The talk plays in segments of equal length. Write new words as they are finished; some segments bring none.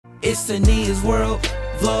It's Tania's world.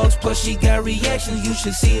 Vlogs plus she got reactions. You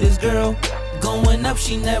should see this girl. Going up,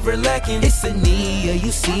 she never lacking. It's Tania,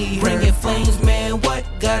 you see her. Bringing flames, man, what?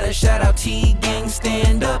 Gotta shout out T-Gang.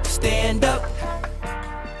 Stand up, stand up.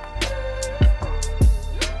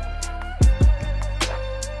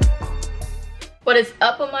 What is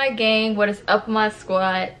up with my gang? What is up with my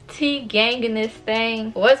squad? T-Gang in this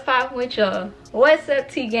thing. What's poppin' with y'all? What's up,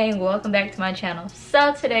 T-Gang? Welcome back to my channel.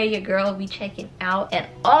 So today your girl will be checking out and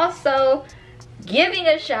also giving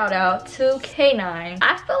a shout out to K9.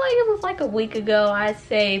 I feel like it was like a week ago. I'd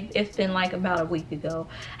say it's been like about a week ago.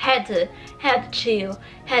 Had to chill,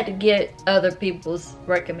 had to get other people's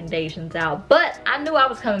recommendations out, but I knew I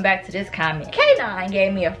was coming back to this comment. K9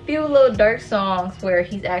 gave me a few Lil Durk songs where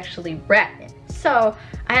he's actually rapping. So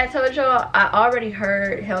I had told y'all I already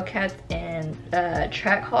heard Hellcats and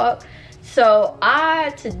Trackhawk. So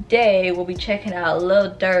I today will be checking out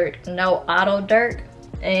Lil Durk, no Auto Durk,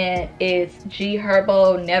 and it's G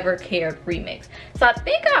Herbo Never Cared remix. So I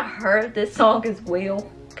think I heard this song as well.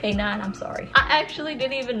 K9, I'm sorry. I actually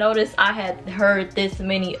didn't even notice I had heard this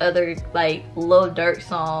many other like Lil Durk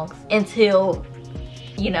songs until,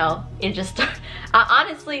 you know, it just I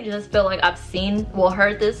honestly just feel like I've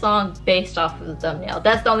heard this song based off of the thumbnail.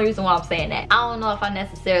 That's the only reason why I'm saying that. I don't know if I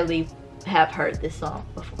necessarily have heard this song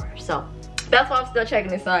before, so that's why I'm still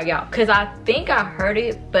checking this song out, because I think I heard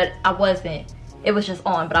it, but I wasn't, it was just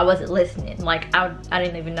on, but I wasn't listening. Like I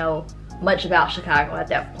didn't even know much about Chicago at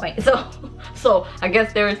that point, so I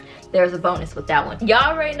guess there's a bonus with that one.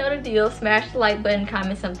 Y'all already know the deal. Smash the like button,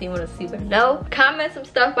 comment something you want to see below, comment some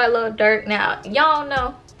stuff by Lil Durk. Now y'all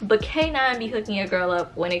know, but K9 be hooking your girl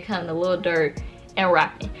up when it comes to Lil Durk and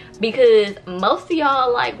rapping, because most of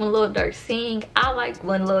y'all like when Lil Durk sing. I like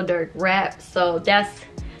when Lil Durk rap, so that's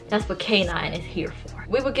what K9 is here for.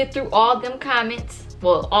 We will get through all them comments,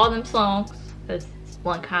 well, all them songs, because it's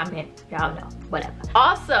one comment, y'all know, whatever.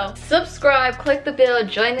 Also, subscribe, click the bell,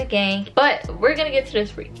 join the gang. But we're gonna get to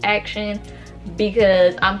this reaction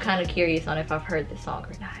because I'm kind of curious on if I've heard this song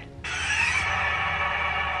or not.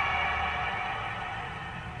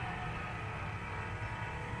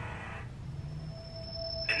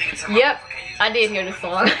 Yep, I did hear this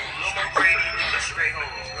song. Niggas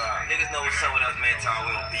know what's up with us, man. Time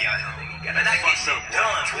we don't be out here. And I get shit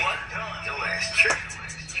done, boy. Your ass tripping.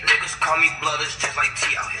 Niggas call me blooders just like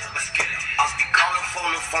T out here. Let's get it. I'll be calling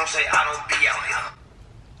phone say I don't be out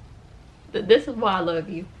here. This is why I love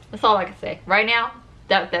you. That's all I can say. Right now,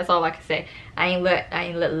 that's all I can say. I ain't let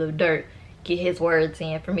Lil Durk get his words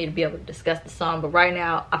in for me to be able to discuss the song, but right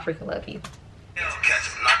now, I freaking love you. Catch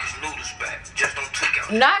him, knock his noodles back. Just don't tweak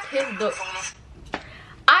out. Knock his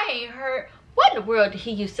I ain't heard. What in the world did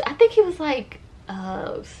he used to? I think he was like,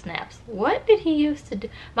 oh snaps, what did he used to do?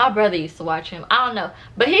 My brother used to watch him. I don't know,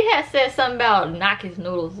 but he had said something about knock his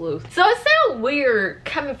noodles loose. So it sounds weird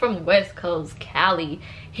coming from West Coast Cali,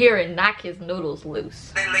 hearing knock his noodles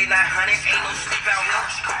loose. Late night honey, ain't no sleep out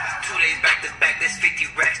here. 2 days back to back, that's 50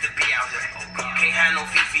 racks to be out here. Can't have no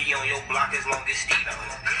Fifi on your block as long as Steve out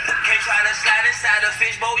here. Can't try to slide inside the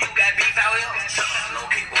fishbowl, you got beef out here. No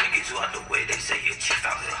cake boy, get you out the way, they say you're chief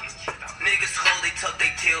out here. Niggas hold, they tuck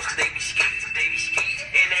their tails cause they be scared.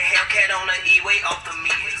 And the Hellcat on the E-way off the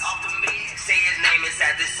me. Say his name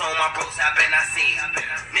inside this song, my bros, I bet I see it.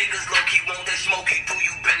 Niggas low-key want that smoky, do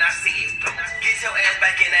you bet I see it. Get your ass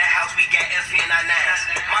back in that house, we got FN99s.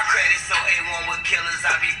 My credit so A1 with killers,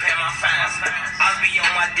 I be paying my fines. I be on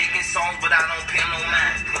my dick in songs, but I don't pay no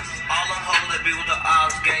mind. All them hoes that be with the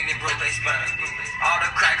odds, gang, they broke they spine. All the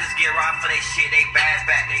crackers get robbed for they shit, they bad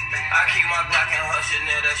back. I keep my Glock and hush it,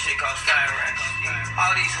 that shit cost 5 racks.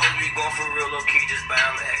 All these hoes be going for real, low-key, just buy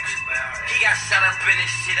them X. He got shot up in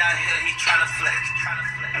this shit out here, he tryna flex.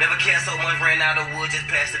 Never cared so much, ran out of wood, just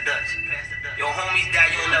past the Dutch. Your homies die,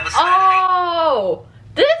 you'll never stop. Oh,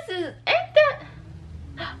 this is, ain't that?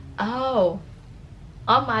 Oh,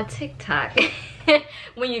 on my TikTok.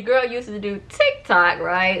 When your girl used to do TikTok,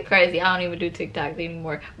 right? Crazy, I don't even do TikToks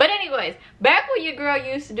anymore. But anyways, back when your girl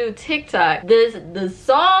used to do TikTok, the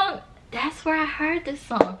song, that's where I heard this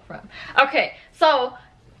song from. Okay, so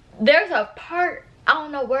there's a part, I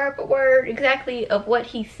don't know word for word exactly of what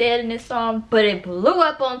he said in this song, but it blew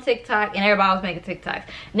up on TikTok and everybody was making TikToks.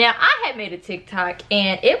 Now, I had made a TikTok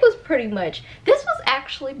and it was pretty much, this was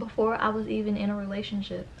actually before I was even in a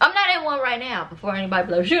relationship. I'm not in one right now, before anybody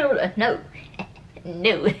blows you. No.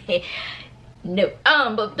 No.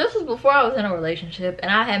 But this was before I was in a relationship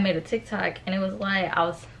and I had made a TikTok and it was like, I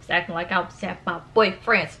was acting like I was at my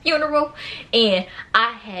boyfriend's funeral and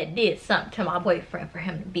I had did something to my boyfriend for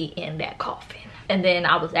him to be in that coffin. And then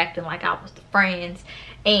I was acting like I was the friends,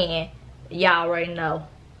 and y'all already know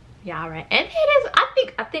Yeah, right. And it is,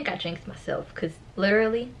 I think I jinxed myself, because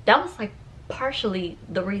literally that was like partially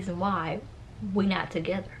the reason why we not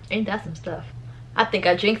together. Ain't that some stuff? I think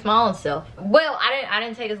I jinxed my own self. Well, I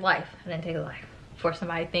didn't take his life. I didn't take his life. For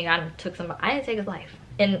somebody to think I took somebody, I didn't take his life.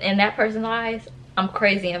 In that person's eyes, I'm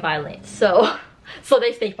crazy and violent. So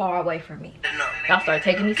they stay far away from me. Y'all start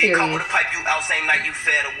taking me serious. Come with a pipe, you out same night, you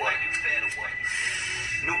fed or what?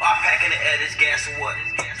 New op pack in the air, this gas or what?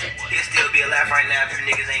 He'll still be alive right now if you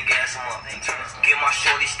niggas ain't gas him up. Give my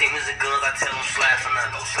shorty stingers and guns, I tell them slap for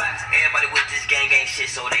nothing. Everybody with this gang ain't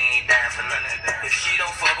shit, so they ain't dying for nothing. If she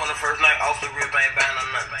don't fuck on the first night, off the rip, I ain't buying no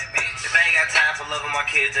nothing. If I ain't got time for loving my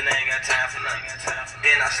kids, then I ain't got time for nothing.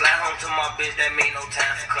 Then I slide home to my bitch that made no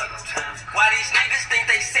time for cutting. Why these niggas think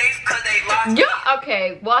they safe, cause they locked? Yeah,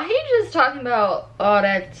 okay. Well, he just talking about all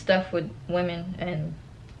that stuff with women and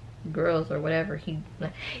girls or whatever,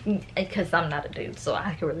 because I'm not a dude, so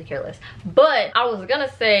I could really care less. But I was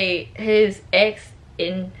gonna say his ex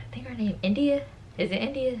in, I think her name India, is it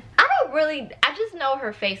India? I just know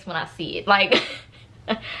her face when I see it. Like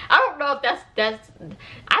I don't know if that's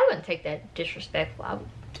I wouldn't take that disrespectful. I would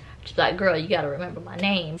just like, girl, you gotta remember my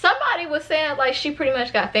name. Somebody was saying like she pretty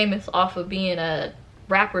much got famous off of being a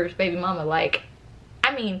rapper's baby mama. Like,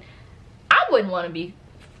 I mean, I wouldn't want to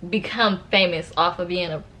become famous off of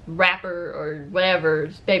being a rapper or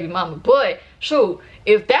whatever's baby mama, but shoot,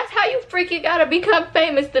 if that's how you freaking gotta become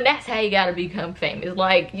famous, then that's how you gotta become famous.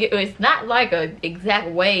 Like, it's not like a exact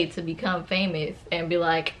way to become famous and be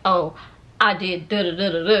like, oh, I did da da da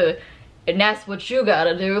da da, and that's what you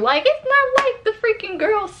gotta do. Like, it's not like the freaking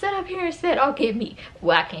girl sat up here and said, oh, get me,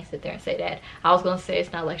 well, I can't sit there and say that. I was gonna say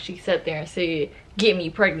it's not like she sat there and said, get me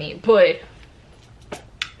pregnant, but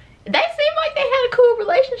they seemed like they had a cool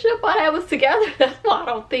relationship while they was together. That's why I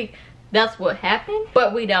don't think that's what happened,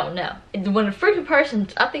 but we don't know. When a freaking person,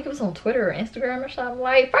 I think it was on Twitter or Instagram or something,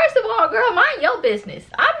 like, first of all, girl, mind your business.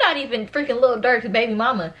 I'm not even freaking Lil Durk's baby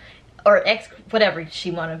mama or ex, whatever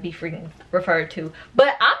she want to be freaking referred to,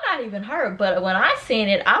 but I'm not even her. But when I seen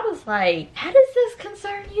it, I was like, how does this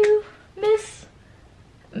concern you, miss,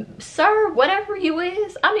 sir, whatever you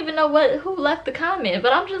is? I don't even know who left the comment,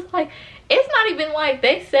 but I'm just like, it's not even like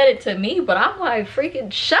they said it to me, but I'm like,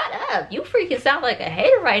 freaking shut up. You freaking sound like a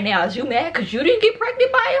hater right now. Is you mad because you didn't get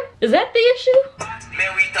pregnant by him? Is that the issue?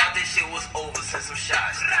 Man, we thought this shit was over since some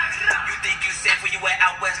shots. You think you safe when you went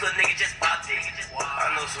out west, little nigga just popped it.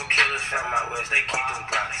 I know some killers from out west, they keep them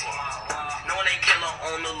blocks. No one ain't killer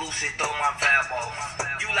on the loose, it throw my vibe off.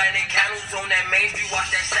 You like they candles on that main street,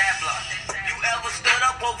 watch that side block. You ever stood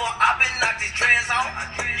up over up and knocked his dreads off?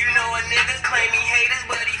 You know a nigga claim he haters,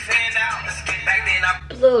 but he fanned out. Back then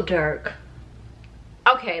I Lil Durk.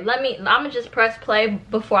 Okay, I'ma just press play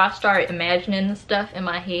before I start imagining the stuff in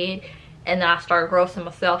my head, and then I start grossing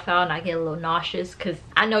myself out and I get a little nauseous, because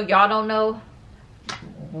I know y'all don't know.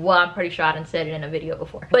 Well, I'm pretty sure I done said it in a video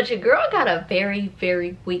before, but your girl got a very,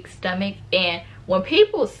 very weak stomach, and when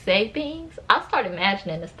people say things, I start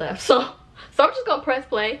imagining the stuff. So I'm just gonna press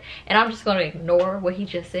play and I'm just gonna ignore what he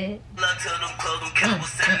just said. How the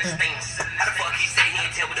fuck he say he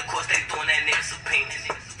ain't tell, but of course they doing that nigga some paint.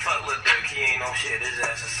 Fuck Lil Durk, he ain't on shit, his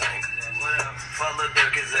ass a saint. Fuck Lil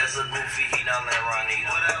Durk, his ass a goofy, he not let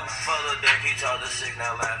Ronita. Fuck Lil Durk, he talk the sick,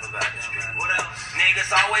 now laugh about this shit.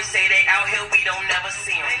 Niggas always say they out here, we don't never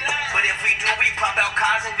see them. But if we do, we pop out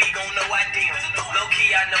cars and we gon' know I damn. Low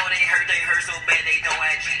key, I know they hurt so bad they don't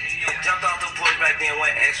act. Jumped off the porch back then when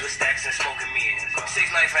X was stacks and smoking me. 6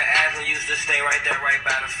 nights for Aslan used to stay right there, right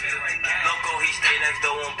by the field. Loco, he stayed next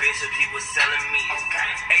door on Bishop, he was selling me.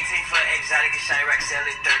 18 for exotic and shine rack, sell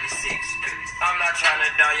it 36. I'm not trying to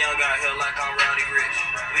die young out here like I'm Rowdy Rich.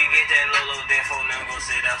 We get that Lolo, then phone them go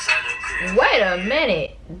sit outside the crib. Wait a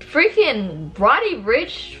minute. Freaking Roddy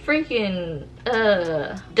Rich, freaking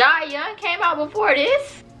Die Young came out before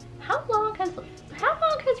this? How long has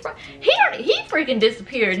he freaking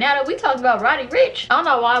disappeared? Now that we talk about Roddy Rich, I don't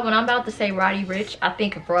know why when I'm about to say Roddy Rich, I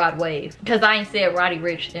think of Rod Wave, because I ain't said Roddy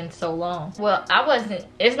Rich in so long. Well,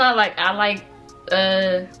 it's not like I like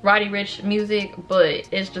Roddy Rich music, but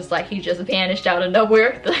it's just like he just vanished out of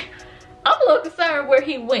nowhere. I'm a little concerned where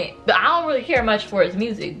he went, but I don't really care much for his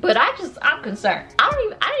music, but I'm concerned. I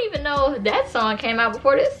didn't even know that song came out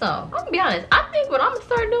before this song. I'm gonna be honest, I think what I'm gonna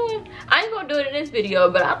start doing, I ain't gonna do it in this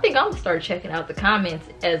video, but I think I'm gonna start checking out the comments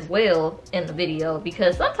as well in the video,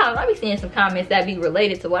 because sometimes I be seeing some comments that be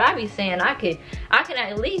related to what I be saying. I can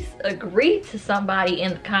at least agree to somebody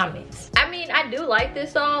in the comments. I mean, I do like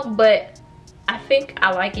this song, but I think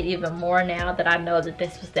I like it even more now that I know that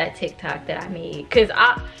this was that TikTok that I made. Cause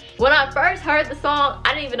when I first heard the song,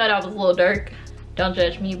 I didn't even know that was Lil Durk. Don't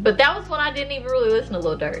judge me. But that was when I didn't even really listen to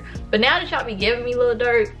Lil Durk. But now that y'all be giving me Lil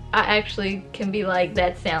Durk, I actually can be like,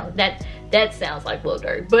 that sounds like Lil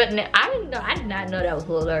Durk. But I did not know that was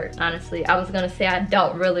Lil Durk, honestly. I was gonna say I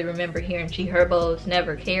don't really remember hearing G Herbo's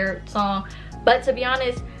Never Cared song. But to be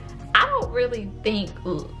honest, I don't really think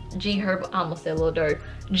G Herbo, I almost said Lil Durk,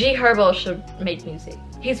 G Herbo should make music.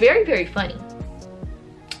 He's very, very funny.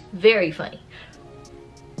 Very funny.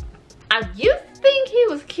 I used to think he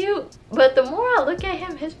was cute, but the more I look at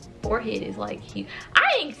him, his forehead is like huge.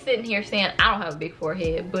 I ain't sitting here saying I don't have a big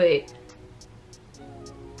forehead, but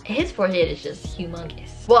his forehead is just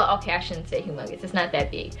humongous. Well, okay, I shouldn't say humongous. It's not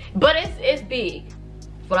that big, but it's big.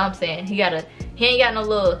 That's what I'm saying. He ain't got no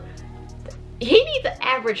little. He needs an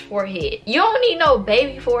average forehead. You don't need no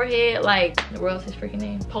baby forehead like, what's his freaking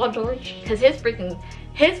name? Paul George? Because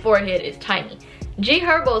his forehead is tiny. G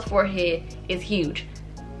Herbo's forehead is huge.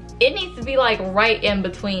 It needs to be like right in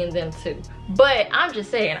between them two. But I'm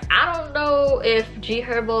just saying, I don't know if G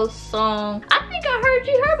Herbo's song, I think I heard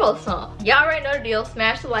G Herbo's song. Y'all already know the deal.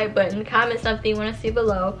 Smash the like button, comment something you want to see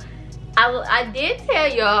below. I did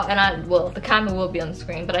tell y'all, and well, the comment will be on the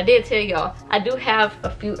screen, but I did tell y'all I do have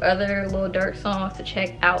a few other Lil Durk songs to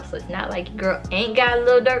check out, so it's not like your girl ain't got a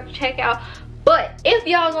Lil Durk to check out. But if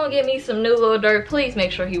y'all gonna give me some new Lil Durk, please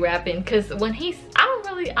make sure he rapping, because when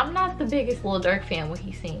I'm not the biggest Lil Durk fan when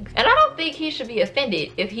he sings, and I don't think he should be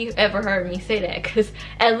offended if he ever heard me say that, because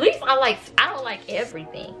at least I don't like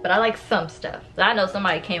everything, but I like some stuff. So I know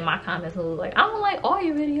somebody came in my comments and was like, I don't like all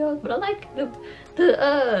your videos, but I like the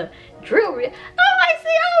drill. I'm like, see,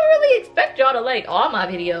 I don't really expect y'all to like all my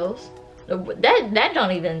videos.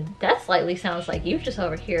 That slightly sounds like you just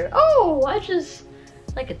over here. Oh, I just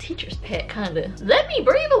like a teacher's pet, kind of. Let me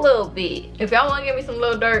breathe a little bit. If y'all want to give me some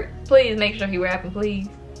Lil Durk, please make sure he rapping, please.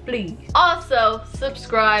 Please. Also,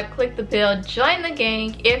 subscribe, click the bell, join the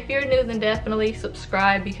gang. If you're new, then definitely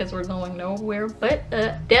subscribe because we're going nowhere but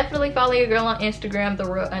up. Definitely follow your girl on Instagram,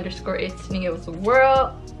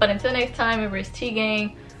 _it's_me_it_was_world. But until next time, remember it's T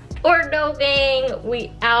gang or no gang.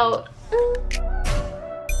 We out.